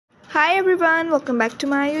Hi everyone, welcome back to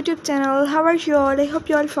my YouTube channel. How are you all? I hope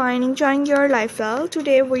you all fine, enjoying your life well.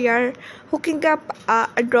 Today we are hooking up a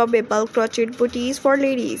adorable crochet booties for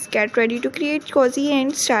ladies. Get ready to create cozy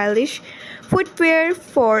and stylish footwear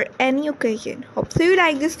for any occasion. Hope so you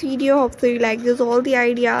like this video. Hope so you like this all the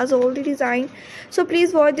ideas, all the design. So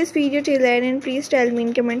please watch this video till end and please tell me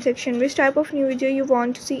in comment section which type of new video you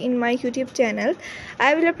want to see in my YouTube channel.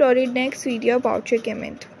 I will upload it next video about your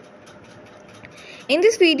comment. In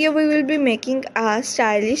this video, we will be making a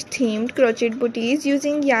stylish themed crochet booties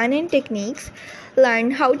using yarn and techniques.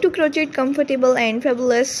 Learn how to crochet comfortable and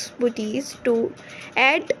fabulous booties to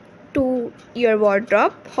add to your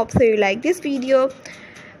wardrobe. Hope so you like this video.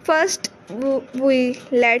 First,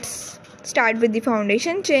 let's start with the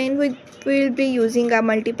foundation chain. We will be using a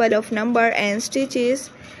multiple of number and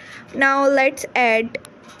stitches. Now let's add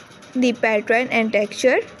the pattern and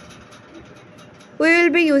texture. We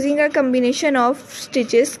will be using a combination of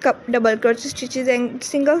stitches, double crochet stitches and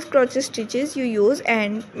single crochet stitches you use,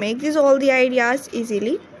 and make these all the ideas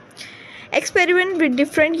easily. Experiment with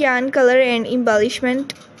different yarn color and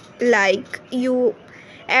embellishment, like you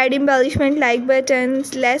add embellishment like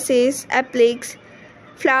buttons, laces, appliques,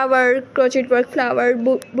 flower, crochet work flower,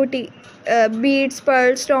 booty, beads,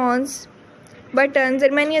 pearls, stones, buttons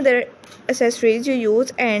and many other accessories you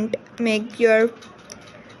use, and make your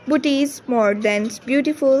booties more than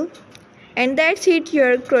beautiful. And that's it,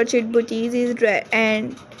 your crochet booties is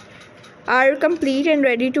and are complete and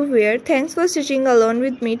ready to wear. Thanks for stitching along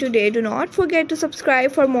with me today. Do not forget to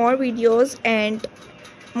subscribe for more videos and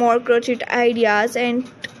more crochet ideas and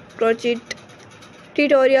crochet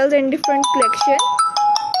tutorials and different collection.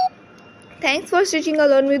 Thanks for stitching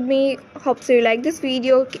along with me. Hope so you like this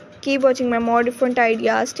video. Keep watching my more different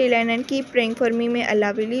ideas till end and keep praying for me. May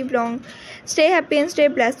Allah will live long. Stay happy and stay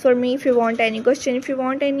blessed for me. If you want any question, if you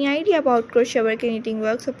want any idea about crochet work and knitting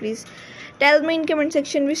work, so please tell me in comment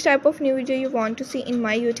section which type of new video you want to see in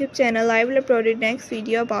my YouTube channel. I will upload it next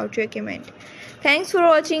video about your comment. Thanks for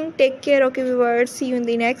watching. Take care, okay viewers. See you in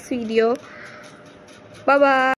the next video. Bye bye.